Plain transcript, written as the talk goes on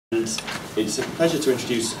and it's a pleasure to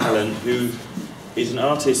introduce Helen, who is an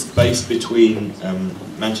artist based between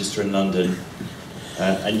Manchester and London,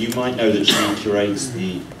 and you might know that she curates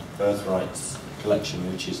the Birthrights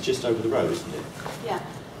collection, which is just over the road, isn't it? Yeah.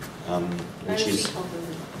 Which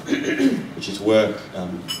is work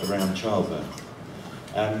around childbirth,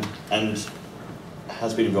 and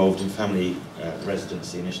has been involved in family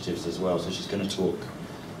residency initiatives as well. So she's going to talk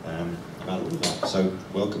about all of that. So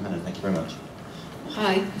welcome, Helen. Thank you very much.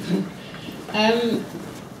 Hi.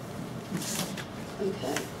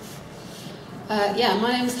 Okay. Yeah,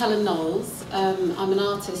 my name is Helen Knowles. I'm an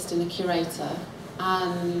artist and a curator,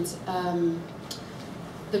 and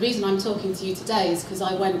the reason I'm talking to you today is because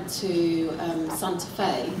I went to Santa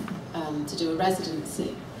Fe to do a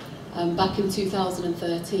residency back in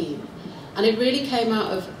 2013, and it really came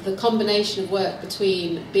out of the combination of work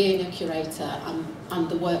between being a curator and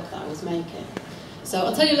the work that I was making. So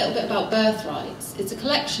I'll tell you a little bit about Birthrights. It's a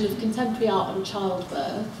collection of contemporary art on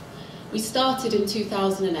childbirth. We started in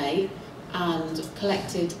 2008 and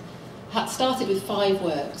started with 5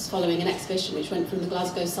 works following an exhibition which went from the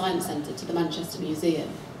Glasgow Science Centre to the Manchester Museum.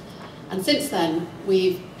 And since then,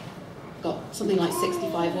 we've got something like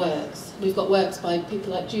 65 works. We've got works by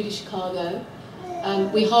people like Judy Chicago.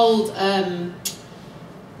 We hold a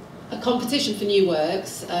competition for new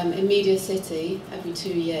works in Media City every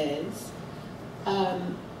 2 years.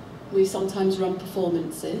 We sometimes run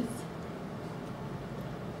performances.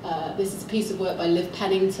 This is a piece of work by Liv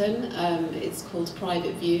Pennington. It's called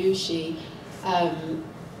Private View. She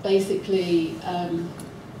basically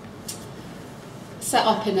set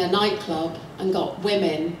up in a nightclub and got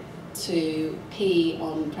women to pee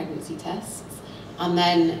on pregnancy tests, and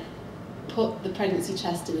then put the pregnancy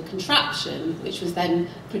test in a contraption, which was then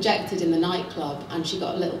projected in the nightclub, and she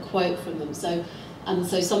got a little quote from them. So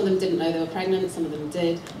some of them didn't know they were pregnant, some of them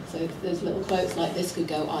did. So there's little quotes like, "This could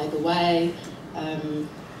go either way,"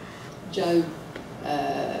 "Joe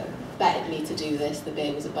betted me to do this, the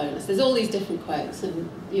beer was a bonus." There's all these different quotes and,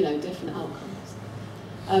 you know, different outcomes.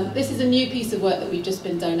 This is a new piece of work that we've just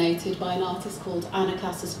been donated by an artist called Anna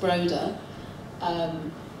Casas-Broda.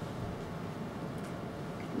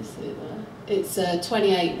 It's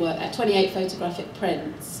 28 photographic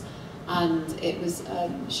prints, and it was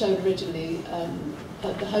shown originally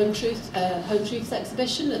at the Home Truths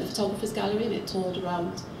exhibition at the Photographers Gallery, and it toured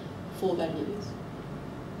around 4 venues.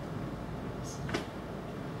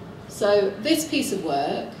 So this piece of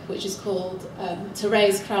work, which is called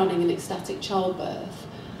Therese Crowning an Ecstatic Childbirth,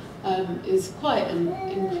 is quite an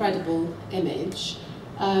incredible image.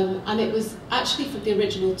 And it was actually for the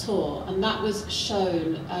original tour, and that was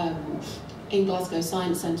shown in Glasgow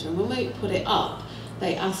Science Centre. And when we put it up,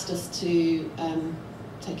 they asked us to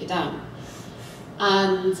take it down.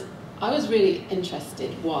 And I was really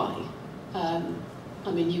interested. Why?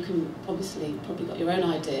 I mean, you can probably got your own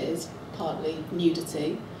ideas, partly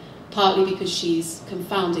nudity, partly because she's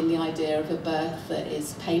confounding the idea of a birth that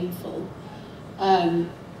is painful. And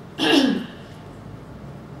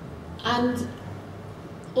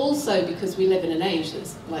also because we live in an age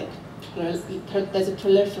that's like, there's a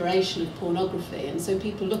proliferation of pornography, and so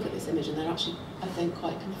people look at this image and they're actually, I think,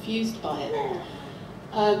 quite confused by it.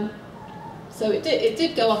 So it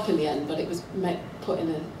did go up in the end, but it was put in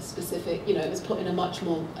a specific, it was put in a much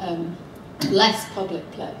more less public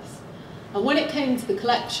place. And when it came to the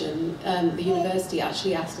collection, the university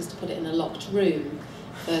actually asked us to put it in a locked room,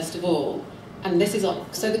 first of all. And this is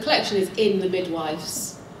so the collection is in the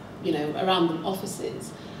midwives, around the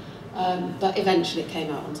offices. But eventually it came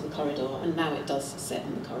out onto the corridor, and now it does sit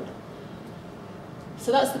in the corridor.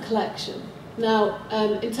 So that's the collection. Now,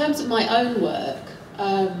 in terms of my own work,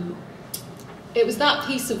 it was that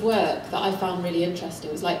piece of work that I found really interesting.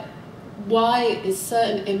 It was like, why is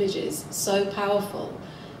certain images so powerful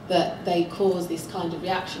that they cause this kind of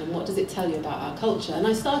reaction, and what does it tell you about our culture? And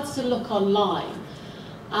I started to look online,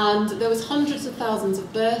 and there was hundreds of thousands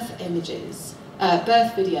of birth images,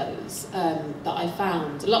 birth videos that I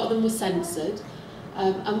found. A lot of them were censored,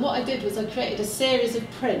 and what I did was I created a series of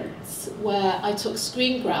prints where I took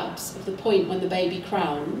screen grabs of the point when the baby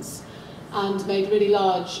crowns and made really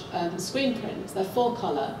large screen prints. They're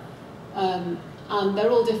 4-colour, and they're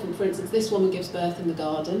all different. For instance, this woman gives birth in the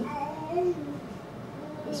garden.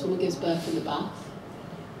 This woman gives birth in the bath.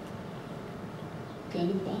 Again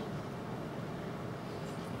in the bath.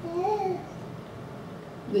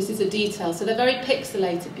 This is a detail. So they're very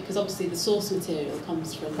pixelated because obviously the source material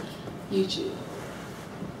comes from YouTube.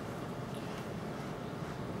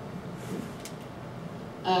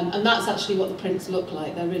 And that's actually what the prints look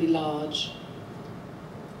like. They're really large.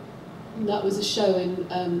 And that was a show in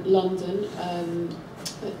London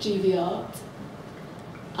at GV Art.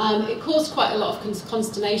 It caused quite a lot of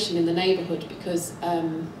consternation in the neighbourhood because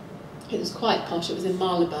it was quite posh. It was in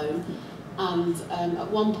Marylebone, and at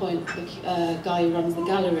one point the guy who runs the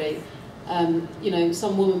gallery, you know,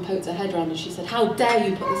 some woman poked her head around and she said, "How dare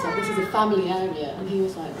you put this up? This is a family area." And he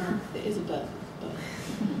was like, "Well, it is a bit." But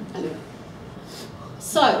anyway.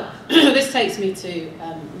 So this takes me to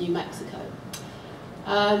New Mexico.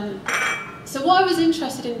 So what I was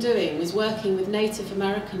interested in doing was working with Native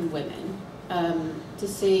American women to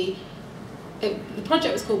see, the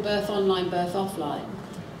project was called Birth Online, Birth Offline,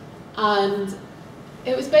 and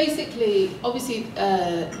it was basically, obviously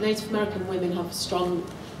Native American women have strong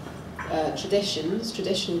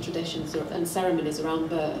traditional traditions and ceremonies around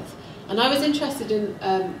birth, and I was interested in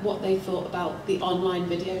what they thought about the online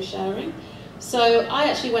video sharing. So I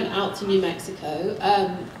actually went out to New Mexico.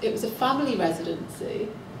 It was a family residency.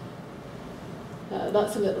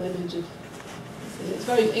 That's a little image of, it's a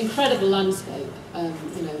very incredible landscape,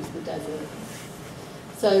 you know, it's the desert.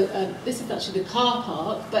 So this is actually the car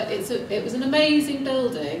park, but it was an amazing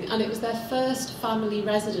building, and it was their first family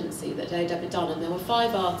residency that they'd ever done, and there were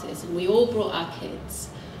 5 artists, and we all brought our kids.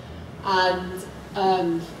 And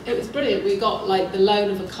it was brilliant. We got like the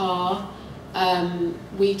loan of a car.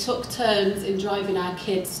 We took turns in driving our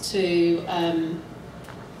kids to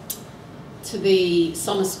the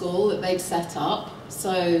summer school that they'd set up.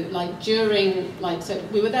 So like so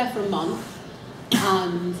we were there for a month,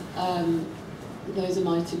 and those are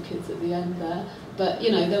my 2 kids at the end there. But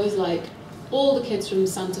you know, there was like all the kids from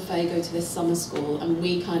Santa Fe go to this summer school, and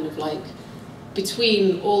we kind of like,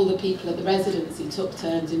 between all the people at the residency, took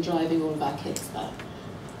turns in driving all of our kids there,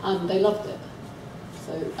 and they loved it.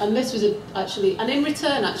 So, and this was actually, and in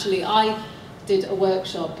return, actually, I did a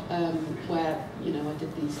workshop where, you know, I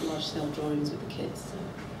did these large-scale drawings with the kids. So.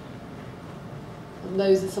 And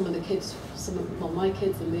those are some of the kids, my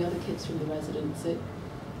kids and the other kids from the residency.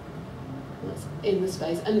 That's in the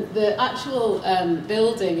space. And the actual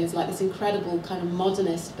building is like this incredible kind of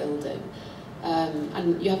modernist building.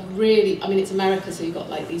 And you have really, I mean, it's America, so you've got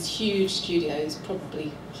like these huge studios,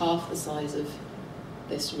 probably half the size of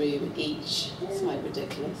this room each. It's like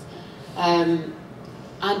ridiculous.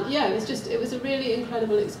 And yeah, it was a really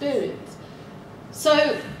incredible experience.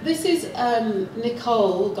 So this is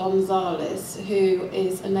Nicole Gonzalez, who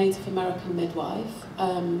is a Native American midwife.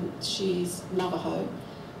 She's Navajo.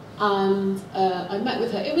 And I met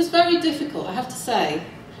with her. It was very difficult, I have to say.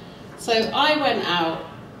 So I went out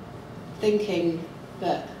thinking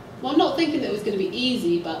that, well, not thinking that it was going to be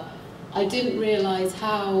easy, but I didn't realise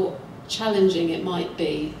how challenging it might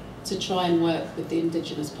be to try and work with the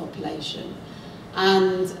indigenous population.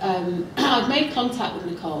 And I've made contact with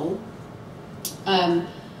Nicole,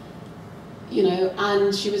 you know,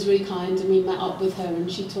 and she was really kind, and we met up with her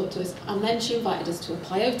and she talked to us, and then she invited us to a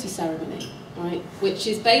peyote ceremony, right, which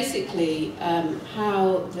is basically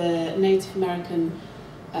how the Native American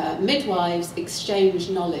midwives exchange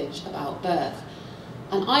knowledge about birth.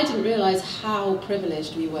 And I didn't realise how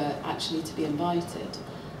privileged we were actually to be invited.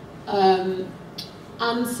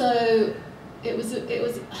 And so it was,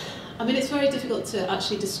 I mean, it's very difficult to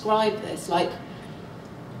actually describe this. Like,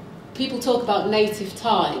 people talk about native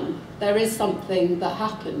time. There is something that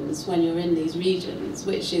happens when you're in these regions,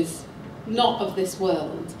 which is not of this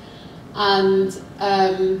world. And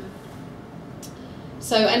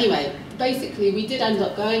so anyway, basically we did end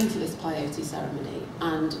up going to this peyote ceremony,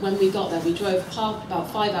 and when we got there, we drove about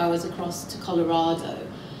 5 hours across to Colorado,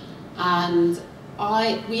 and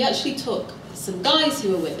we actually took some guys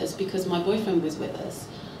who were with us because my boyfriend was with us,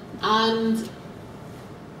 and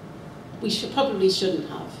we probably shouldn't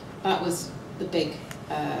have. That was the big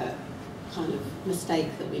kind of mistake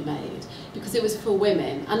that we made, because it was for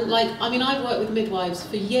women. And like, I mean, I've worked with midwives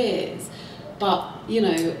for years, but you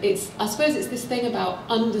know, I suppose it's this thing about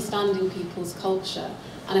understanding people's culture,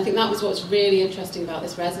 and I think that was what's really interesting about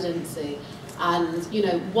this residency. And you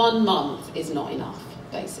know, 1 month is not enough,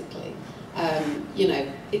 basically. You know,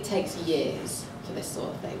 it takes years for this sort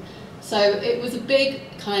of thing. So it was a big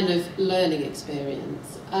kind of learning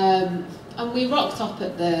experience. And we rocked up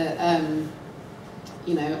at the,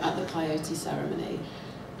 you know, at the peyote ceremony.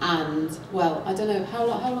 And, well, I don't know, how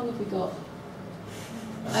long have we got?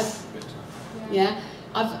 Yeah,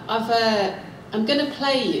 I'm going to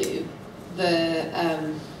play you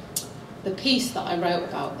the piece that I wrote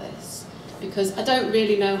about this, because I don't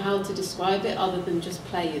really know how to describe it other than just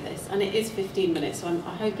play you this. And it is 15 minutes, so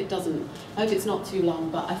I hope it's not too long,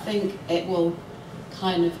 but I think it will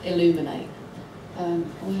kind of illuminate.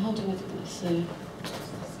 Well, how do I do this?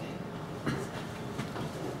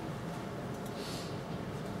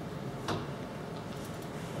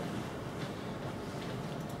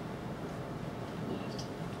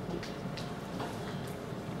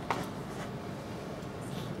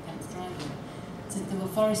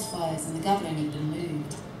 forest fires and the gathering had been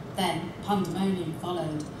moved. Then pandemonium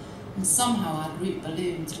followed, and somehow our group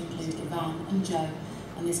ballooned to include Ivan and Joe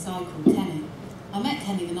and this guy called Kenny. I met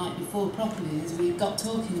Kenny the night before properly as we got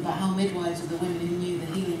talking about how midwives were the women who knew the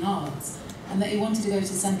healing arts, and that he wanted to go to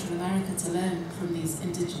Central America to learn from these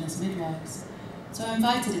indigenous midwives. So I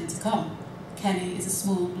invited him to come. Kenny is a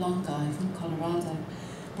small, blonde guy from Colorado.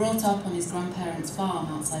 Brought up on his grandparents' farm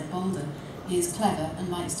outside Boulder, he is clever and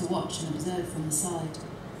likes to watch and observe from the side.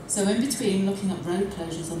 So in between looking up road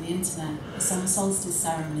closures on the internet, a summer solstice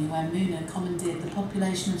ceremony where Muna commandeered the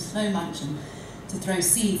population of Snow Mansion to throw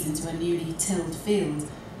seeds into a newly tilled field,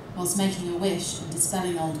 whilst making a wish and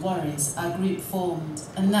dispelling old worries, our group formed,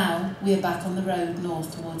 and now we are back on the road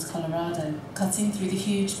north towards Colorado, cutting through the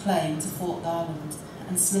huge plain to Fort Garland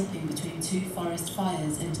and slipping between two forest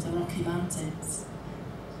fires into the Rocky Mountains.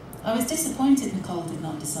 I was disappointed Nicole did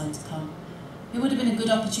not decide to come. It would have been a good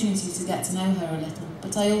opportunity to get to know her a little,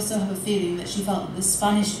 but I also have a feeling that she felt that the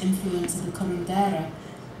Spanish influence of the curandera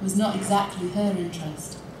was not exactly her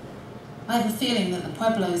interest. I have a feeling that the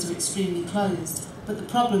pueblos are extremely closed, but the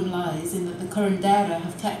problem lies in that the curandera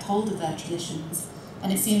have kept hold of their traditions,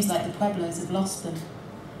 and it seems like the pueblos have lost them.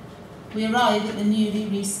 We arrive at the newly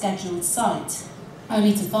rescheduled site,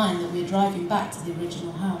 only to find that we are driving back to the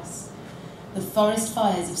original house. The forest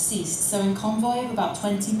fires have ceased, so in convoy of about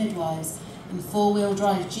 20 midwives in four-wheel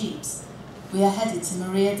drive jeeps, we are headed to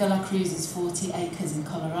Maria de la Cruz's 40 acres in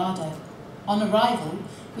Colorado. On arrival,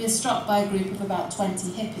 we are struck by a group of about 20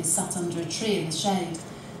 hippies sat under a tree in the shade,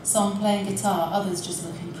 some playing guitar, others just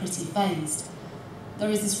looking pretty phased. There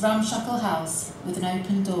is this ramshackle house with an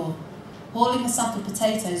open door. Hauling a sack of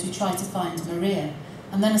potatoes, we try to find Maria,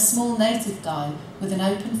 and then a small native guy with an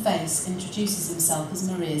open face introduces himself as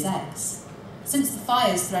Maria's ex. Since the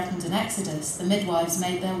fires threatened an exodus, the midwives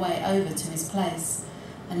made their way over to his place,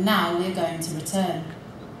 and now we are going to return.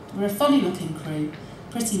 We're a funny-looking crew,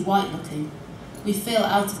 pretty white-looking. We feel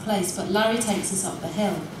out of place, but Larry takes us up the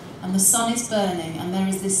hill, and the sun is burning, and there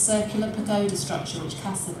is this circular pagoda structure which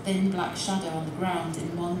casts a thin black shadow on the ground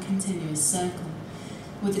in one continuous circle,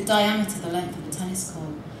 with a diameter the length of a tennis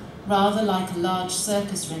court, rather like a large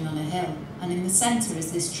circus ring on a hill, and in the centre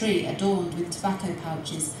is this tree adorned with tobacco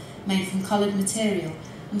pouches made from coloured material,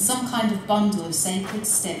 and some kind of bundle of sacred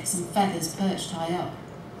sticks and feathers perched high up.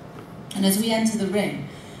 And as we enter the ring,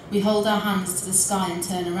 we hold our hands to the sky and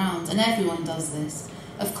turn around, and everyone does this.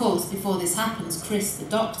 Of course, before this happens, Chris, the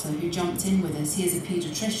doctor, who jumped in with us, he is a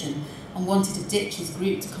paediatrician and wanted to ditch his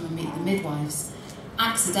group to come and meet the midwives,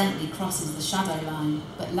 accidentally crosses the shadow line,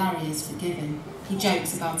 but Larry is forgiving. He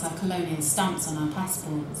jokes about our colonial stamps on our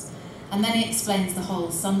passports. And then he explains the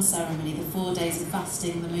whole sun ceremony, the 4 days of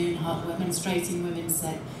fasting, the moon hut where menstruating women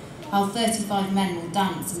sit, how 35 men will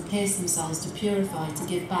dance and pierce themselves to purify, to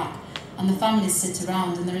give back, and the families sit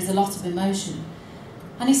around and there is a lot of emotion.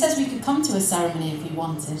 And he says we could come to a ceremony if we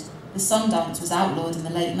wanted. The sundance was outlawed in the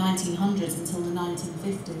late 1900s until the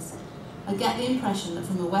 1950s. I get the impression that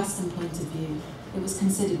from a Western point of view, it was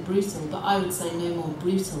considered brutal, but I would say no more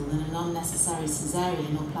brutal than an unnecessary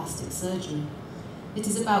caesarean or plastic surgery. It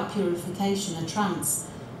is about purification, a trance,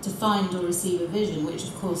 to find or receive a vision, which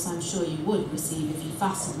of course I'm sure you would receive if you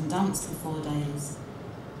fasted and danced for 4 days.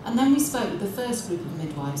 And then we spoke with the first group of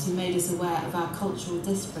midwives who made us aware of our cultural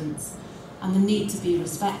difference and the need to be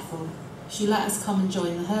respectful. She let us come and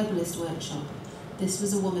join the herbalist workshop. This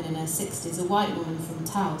was a woman in her 60s, a white woman from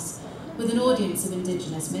Taos, with an audience of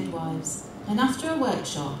indigenous midwives. And after a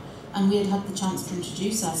workshop, and we had had the chance to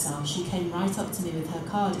introduce ourselves, she came right up to me with her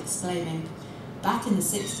card exclaiming, "Back in the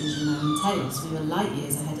 60s, you know, in Taos, we were light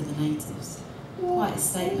years ahead of the natives." Quite a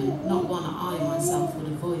statement, not one I myself would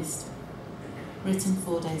have voiced. Written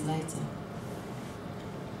 4 days later.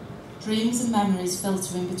 Dreams and memories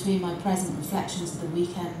filter in between my present reflections of the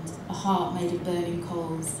weekend, a heart made of burning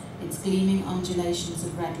coals, its gleaming undulations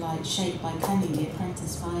of red light shaped by Kenny, the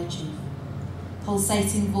apprentice fire chief.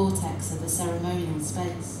 Pulsating vortex of the ceremonial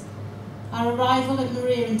space. Our arrival at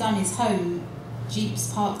Maria and Danny's home, jeeps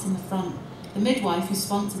parked in the front, the midwife who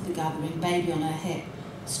sponsored the gathering, baby on her hip,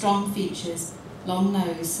 strong features, long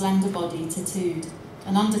nose, slender body, tattooed,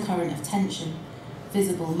 an undercurrent of tension,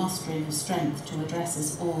 visible mustering of strength to address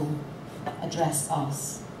us all, address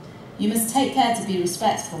us. "You must take care to be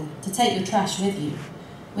respectful, to take your trash with you."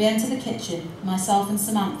 We enter the kitchen, myself and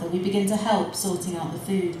Samantha, we begin to help sorting out the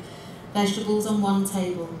food, vegetables on one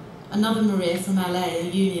table, another Maria from LA, a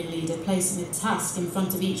union leader, placing a task in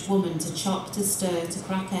front of each woman to chop, to stir, to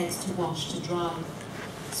crack eggs, to wash, to dry.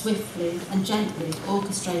 Swiftly and gently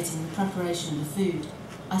orchestrating the preparation of the food,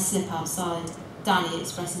 I slip outside. Danny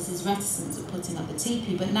expresses his reticence at putting up the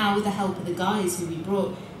teepee, but now with the help of the guys who he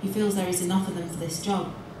brought, he feels there is enough of them for this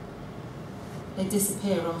job. They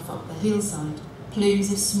disappear off up the hillside.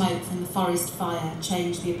 Plumes of smoke from the forest fire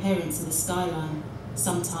change the appearance of the skyline,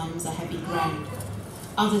 sometimes a heavy grey,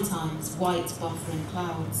 other times white buffering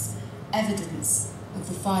clouds. Evidence of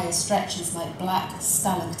the fire stretches like black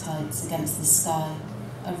stalactites against the sky,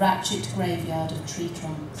 a ratchet graveyard of tree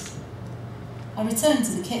trunks. I return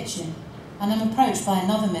to the kitchen and am approached by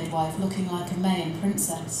another midwife looking like a Mayan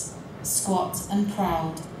princess, squat and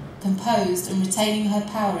proud, composed and retaining her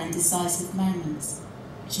power in decisive moments.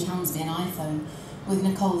 She hands me an iPhone with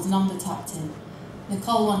Nicole's number tapped in.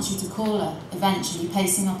 Nicole wants you to call her. Eventually,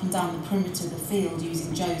 pacing up and down the perimeter of the field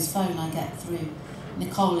using Joe's phone, I get through.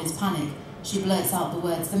 Nicole is panicked. She blurts out the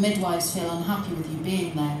words, "The midwives feel unhappy with you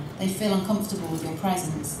being there. They feel uncomfortable with your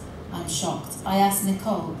presence." I'm shocked. I ask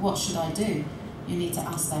Nicole, "What should I do?" "You need to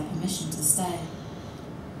ask their permission to stay."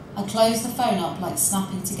 I close the phone up like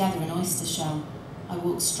snapping together an oyster shell. I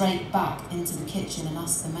walk straight back into the kitchen and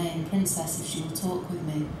ask the Mayan princess if she will talk with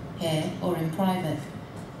me, here or in private.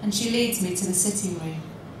 And she leads me to the sitting room.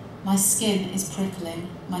 My skin is prickling,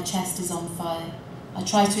 my chest is on fire. I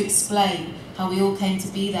try to explain how we all came to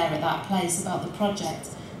be there at that place, about the project.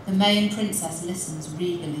 The Mayan princess listens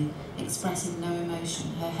regally, expressing no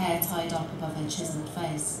emotion, her hair tied up above her chiselled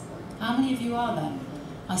face. "How many of you are there?"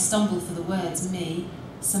 I stumble for the words, me,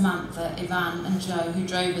 Samantha, Ivan and Joe, who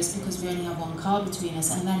drove us because we only have one car between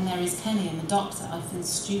us, and then there is Kenny and the doctor. I feel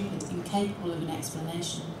stupid, incapable of an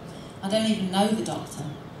explanation. I don't even know the doctor.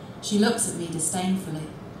 She looks at me disdainfully,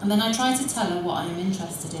 and then I try to tell her what I am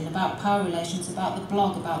interested in, about power relations, about the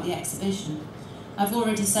blog, about the exhibition. I've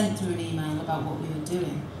already sent through an email about what we were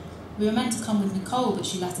doing. We were meant to come with Nicole, but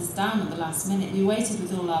she let us down at the last minute. We waited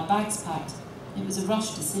with all our bags packed. It was a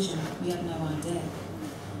rushed decision. We had no idea.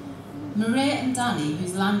 Maria and Danny,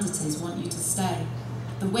 whose land it is, want you to stay.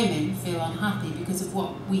 The women feel unhappy because of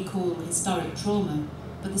what we call historic trauma,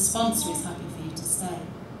 but the sponsor is happy for you to stay.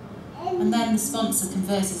 And then the sponsor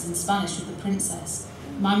converses in Spanish with the princess.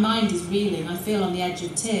 My mind is reeling. I feel on the edge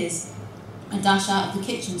of tears. I dash out of the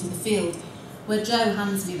kitchen to the field, where Joe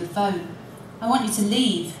hands me the phone. "I want you to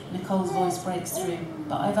leave," Nicole's voice breaks through,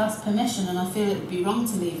 "but I've asked permission and I feel it would be wrong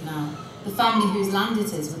to leave now. The family whose land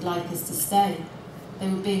it is would like us to stay." They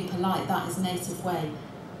were being polite, that is native way.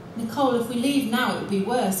 "Nicole, if we leave now it will be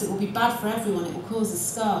worse. It will be bad for everyone. It will cause a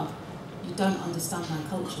scar." "You don't understand my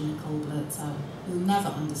culture," Nicole blurts out. "You'll never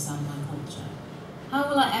understand my culture." How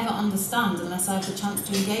will I ever understand unless I have the chance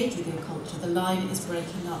to engage with your culture? The line is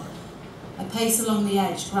breaking up. I pace along the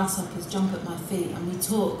edge, grasshoppers jump at my feet, and we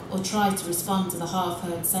talk or try to respond to the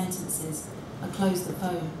half-heard sentences. I close the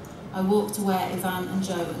phone. I walk to where Ivan and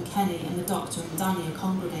Joe and Kenny and the doctor and Danny are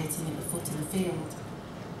congregating at the foot of the field.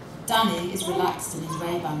 Danny is relaxed in his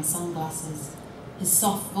Ray-Ban sunglasses, his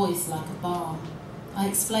soft voice like a balm. I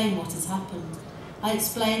explain what has happened. I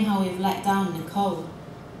explain how we have let down Nicole.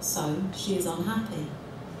 So, she is unhappy.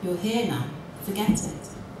 You're here now. Forget it.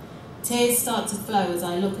 Tears start to flow as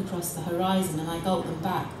I look across the horizon and I gulp them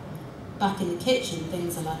back. Back in the kitchen,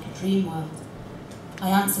 things are like a dream world. I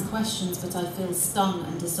answer questions, but I feel stung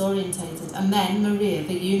and disorientated. And then Maria,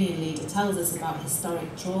 the union leader, tells us about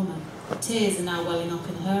historic trauma. Tears are now welling up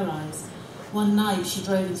in her eyes. One night she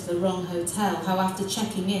drove into the wrong hotel, how after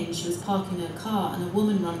checking in she was parking her car and a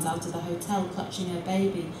woman runs out of the hotel clutching her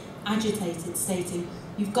baby, agitated, stating,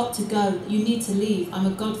 "You've got to go, you need to leave. I'm a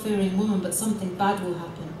God-fearing woman, but something bad will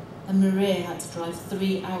happen." And Maria had to drive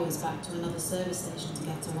 3 hours back to another service station to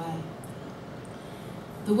get away.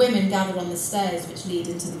 The women gather on the stairs which lead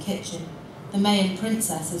into the kitchen. The Mayan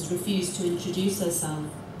princess has refused to introduce herself.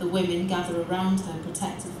 The women gather around her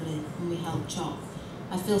protectively and we help chop.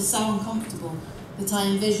 I feel so uncomfortable that I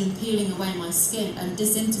envision peeling away my skin and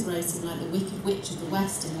disintegrating like the Wicked Witch of the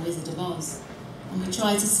West in The Wizard of Oz. And we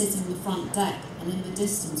try to sit on the front deck, and in the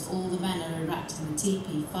distance all the men are erecting the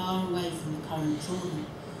teepee far away from the current trauma.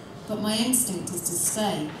 But my instinct is to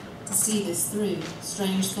stay, to see this through.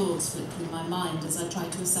 Strange thoughts flit through my mind as I try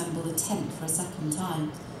to assemble the tent for a second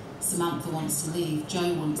time. Samantha wants to leave,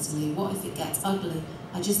 Joe wants to leave. What if it gets ugly?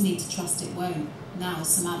 I just need to trust it won't. Now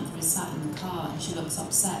Samantha is sat in the car and she looks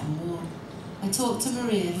upset and worn. I talk to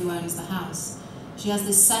Maria, who owns the house. She has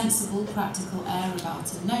this sensible, practical air about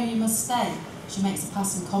her. "No, you must stay." She makes a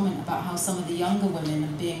passing comment about how some of the younger women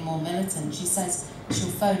are being more militant. She says she'll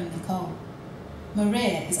phone Nicole.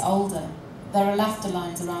 Maria is older. There are laughter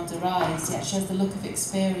lines around her eyes, yet she has the look of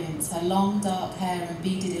experience, her long dark hair and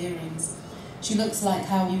beaded earrings. She looks like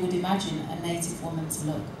how you would imagine a native woman to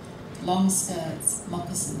look. Long skirts,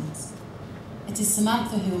 moccasins. It is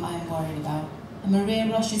Samantha whom I am worried about. and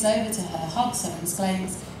Maria rushes over to her, hugs her and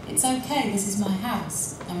exclaims, "It's okay, this is my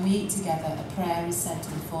house," and we eat together. A prayer is said to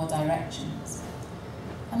the 4 directions.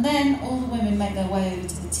 And then all the women make their way over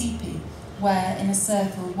to the teepee, where, in a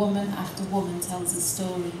circle, woman after woman tells a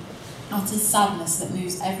story, utter sadness that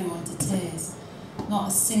moves everyone to tears. Not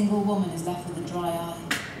a single woman is left with a dry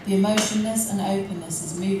eye. The emotionless and openness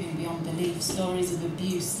is moving beyond belief. Stories of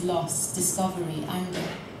abuse, loss, discovery, anger.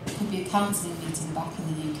 It could be a counselling meeting back in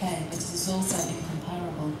the UK, but it is also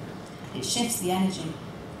incomparable. It shifts the energy,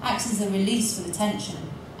 acts as a release for the tension.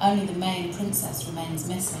 Only the main princess remains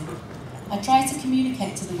missing. I try to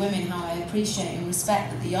communicate to the women how I appreciate and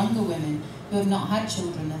respect that the younger women who have not had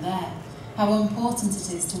children are there, how important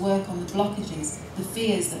it is to work on the blockages, the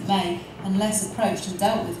fears that may, unless approached and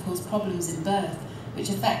dealt with, cause problems in birth, which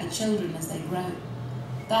affect the children as they grow.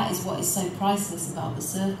 That is what is so priceless about the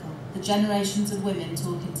circle, the generations of women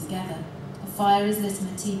talking together. A fire is lit in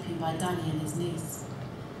a teepee by Danny and his niece.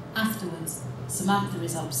 Afterwards, Samantha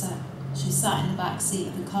is upset. She sat in the back seat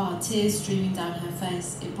of the car, tears streaming down her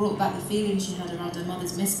face. It brought back the feeling she had around her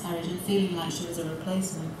mother's miscarriage and feeling like she was a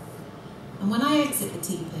replacement. And when I exit the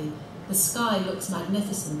teepee, the sky looks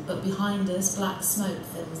magnificent, but behind us, black smoke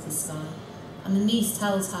fills the sky. And the niece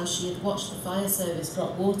tells how she had watched the fire service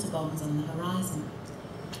drop water bombs on the horizon.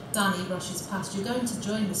 Danny rushes past. "You're going to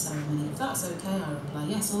join the ceremony. If that's okay," I reply.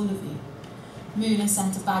 "Yes, all of you." Muna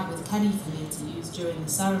sent a bag with Kenny for me to use during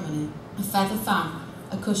the ceremony. A feather fan,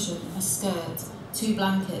 a cushion, a skirt, 2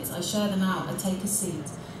 blankets. I share them out. I take a seat,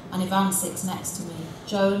 and Ivan sits next to me.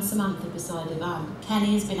 Joe and Samantha beside Ivan.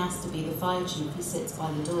 Kenny has been asked to be the fire chief. He sits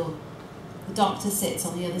by the door. The doctor sits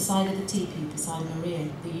on the other side of the teepee beside Maria,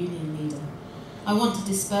 the union leader. I want to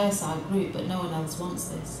disperse our group, but no one else wants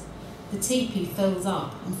this. The teepee fills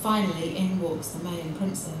up, and finally in walks the Mayan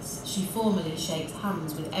princess. She formally shakes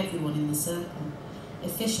hands with everyone in the circle,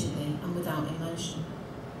 efficiently and without emotion.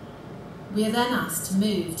 We are then asked to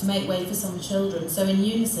move, to make way for some children, so in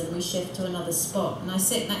unison we shift to another spot, and I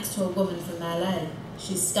sit next to a woman from LA.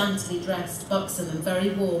 She's scantily dressed, buxom and very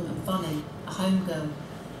warm and funny, a home girl.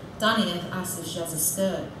 Danny asks if she has a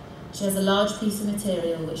skirt. She has a large piece of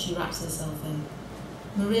material which she wraps herself in.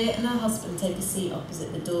 Maria and her husband take a seat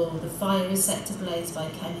opposite the door. The fire is set to blaze by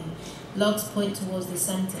Kenny. Logs point towards the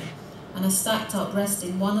centre, and are stacked up,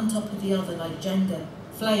 resting one on top of the other like Jenga.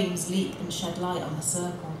 Flames leap and shed light on the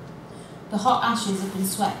circle. The hot ashes have been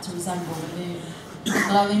swept to resemble the moon. The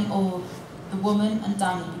glowing orb, the woman and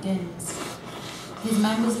Danny begins. His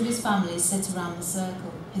members of his family sit around the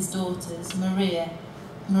circle. His daughters,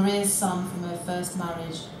 Maria's son from her first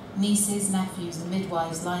marriage, nieces, nephews and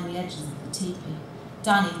midwives line the edges of the teepee.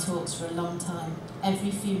 Danny talks for a long time, every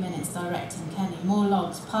few minutes directing Kenny. More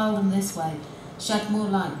logs, pile them this way, shed more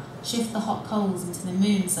light, shift the hot coals into the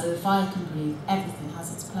moon so the fire can breathe. Everything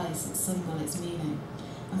has its place, its symbol, its meaning.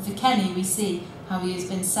 And for Kenny, we see how he has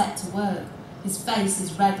been set to work. His face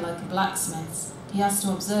is red like a blacksmith's. He has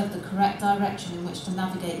to observe the correct direction in which to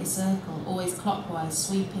navigate the circle, always clockwise,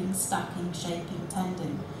 sweeping, stacking, shaping,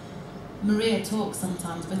 tending. Maria talks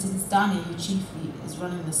sometimes, but it is Danny who chiefly is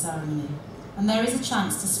running the ceremony. And there is a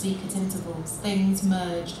chance to speak at intervals. Things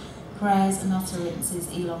merge, prayers and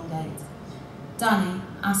utterances elongate. Danny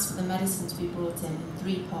asks for the medicine to be brought in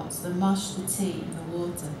 3 pots, the mush, the tea and the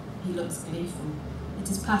water. He looks gleeful.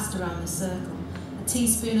 It is passed around the circle, a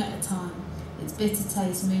teaspoon at a time. Its bitter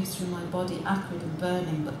taste moves through my body, acrid and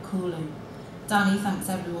burning, but cooling. Danny thanks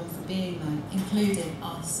everyone for being there, including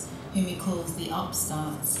us, whom he calls the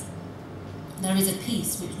upstarts. There is a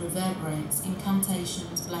peace which reverberates,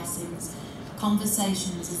 incantations, blessings,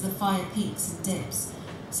 conversations as the fire peaks and dips.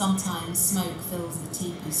 Sometimes smoke fills the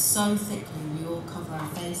teepee so thickly we all cover our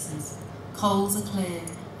faces. Coals are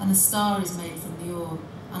cleared, and a star is made from the orb,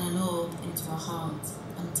 and an orb into a heart,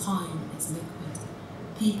 and time is liquid.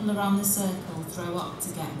 People around the circle throw up to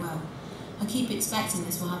get well. I keep expecting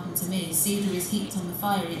this will happen to me. Cedar is heaped on the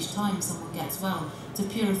fire each time someone gets well, to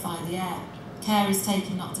purify the air. Care is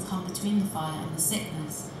taken not to come between the fire and the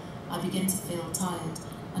sickness. I begin to feel tired,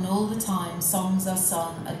 and all the time songs are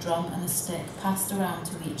sung, a drum and a stick passed around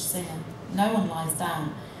to each singer. No one lies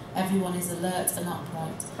down. Everyone is alert and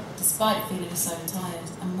upright, despite feeling so tired,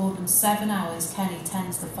 and more than 7 hours Kenny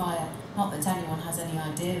tends the fire, not that anyone has any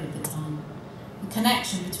idea of the time. The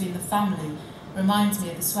connection between the family reminds me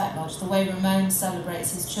of the sweat lodge, the way Ramon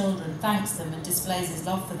celebrates his children, thanks them and displays his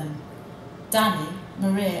love for them. Danny,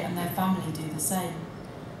 Maria and their family do the same.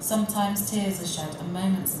 Sometimes tears are shed and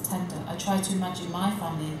moments are tender. I try to imagine my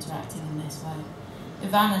family interacting in this way.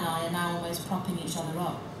 Ivan and I are now almost propping each other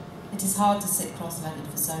up. It is hard to sit cross-legged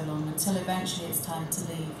for so long until eventually it's time to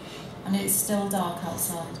leave, and it is still dark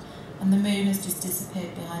outside, and the moon has just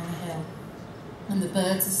disappeared behind the hill. And the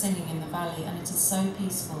birds are singing in the valley, and it is so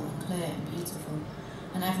peaceful and clear and beautiful,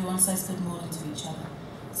 and everyone says good morning to each other.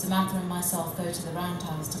 Samantha and myself go to the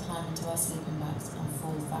roundhouse to climb into our sleeping bags and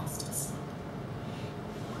fall fast asleep.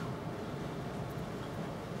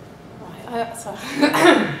 Right, sorry.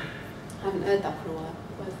 I haven't heard that for a while.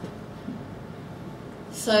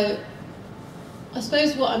 So, I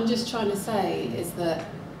suppose what I'm just trying to say is that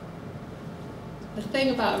the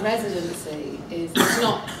thing about a residency is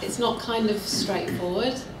it's not kind of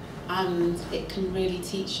straightforward, and it can really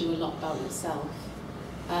teach you a lot about yourself.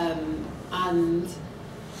 And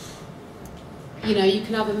you know, you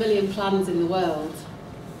can have a million plans in the world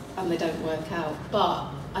and they don't work out, but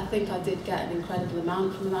I think I did get an incredible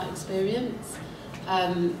amount from that experience.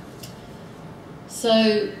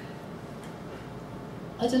 So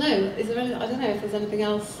I don't know. I don't know if there's anything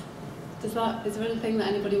else. Is there anything that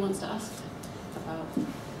anybody wants to ask about?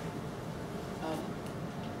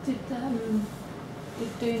 Did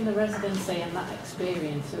doing the residency and that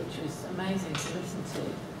experience, which was amazing to listen to,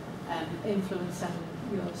 influence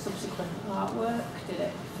your subsequent artwork? Did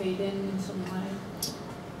it feed in some way?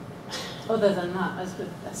 Other than that, as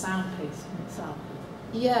a sound piece in itself?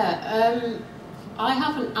 Yeah, I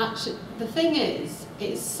haven't actually. The thing is,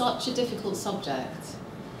 it's such a difficult subject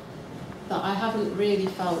that I haven't really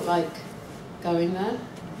felt like going there.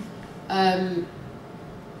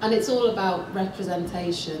 And it's all about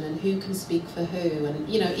representation and who can speak for who, and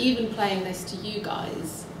you know, even playing this to you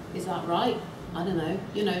guys, is that right? I don't know.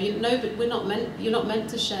 But you're not meant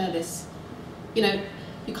to share this. You know,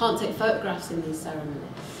 you can't take photographs in these ceremonies,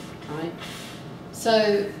 right?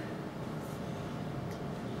 So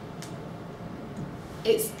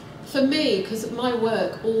it's, for me, because my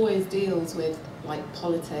work always deals with like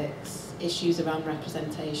politics, issues around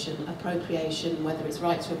representation, appropriation, whether it's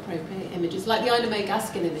right to appropriate images. Like the Ina May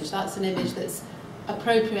Gaskin image, that's an image that's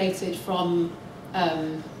appropriated from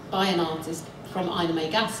by an artist from Ina May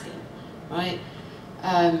Gaskin, right?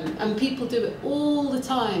 And people do it all the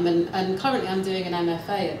time, and currently I'm doing an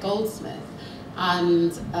MFA at Goldsmith,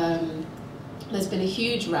 and there's been a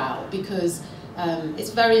huge row because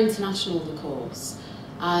it's very international, the course,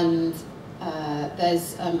 and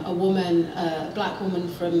there's a woman, a black woman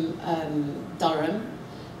from Durham,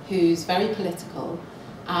 who's very political,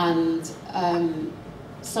 and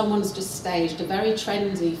someone's just staged a very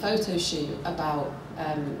trendy photo shoot about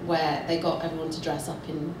where they got everyone to dress up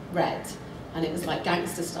in red, and it was like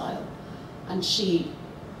gangster style, and she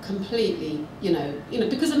completely, you know,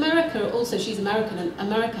 because America also, she's American, and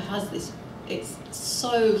America has this, it's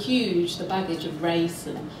so huge, the baggage of race,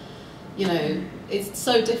 and you know, it's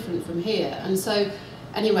so different from here. And so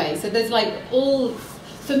anyway, so there's like all,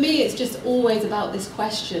 for me it's just always about this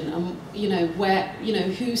question, and you know, where, you know,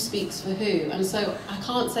 who speaks for who. And so I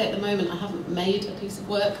can't say at the moment I haven't made a piece of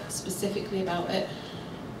work specifically about it,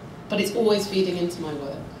 but it's always feeding into my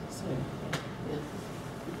work. So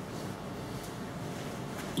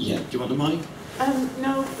yeah, do you want the mic?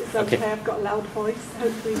 No, it's okay. I've got a loud voice.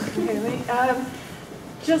 Hopefully you can hear me.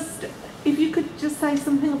 Just, if you could just say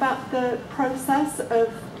something about the process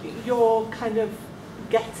of your kind of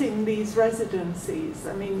getting these residencies.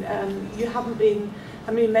 I mean, you haven't been,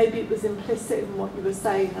 I mean, maybe it was implicit in what you were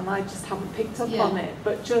saying and I just haven't picked up on it,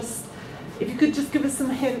 but just, if you could just give us some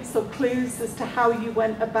hints or clues as to how you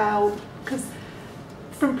went about, because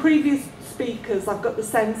from previous speakers I've got the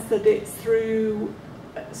sense that it's through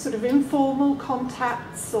sort of informal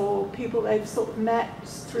contacts or people they've sort of met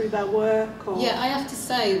through their work, or... Yeah, I have to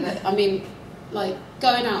say that, I mean, like,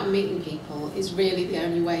 going out and meeting people is really the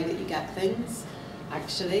only way that you get things,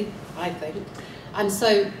 actually, I think. And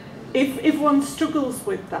so... If one struggles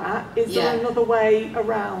with that, is there another way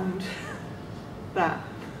around that?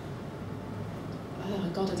 Oh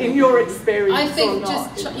God, in your experience, I think or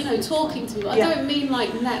just not? You know, talking to people. I don't mean like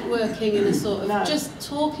networking in a sort of just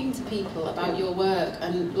talking to people about your work,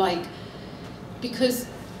 and like, because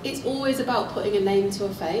it's always about putting a name to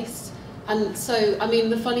a face. And so, I mean,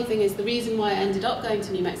 the funny thing is, the reason why I ended up going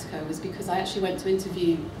to New Mexico was because I actually went to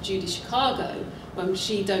interview Judy Chicago when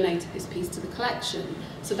she donated this piece to the collection.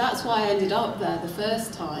 So that's why I ended up there the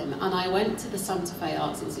first time, and I went to the Santa Fe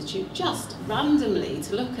Arts Institute just randomly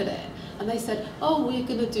to look at it. And they said, oh, we're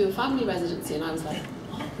going to do a family residency. And I was like,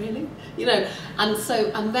 oh, really? You know, and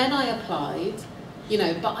so, and then I applied, you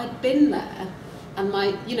know, but I'd been there, and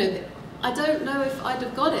my, you know, I don't know if I'd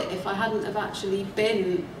have got it if I hadn't have actually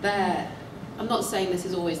been there. I'm not saying this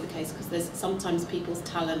is always the case, because there's sometimes people's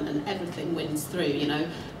talent and everything wins through, you know,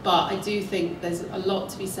 but I do think there's a lot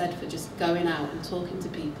to be said for just going out and talking to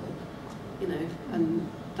people, you know, and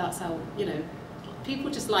that's how, you know,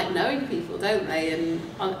 people just like knowing people, don't they? And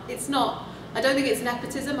it's not, I don't think it's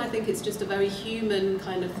nepotism, I think it's just a very human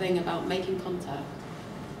kind of thing about making contact.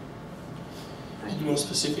 Any more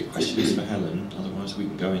specific questions for Helen? Otherwise we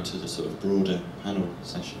can go into the sort of broader panel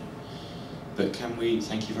session. But can we,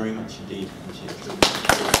 thank you very much indeed.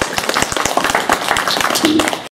 Thank you.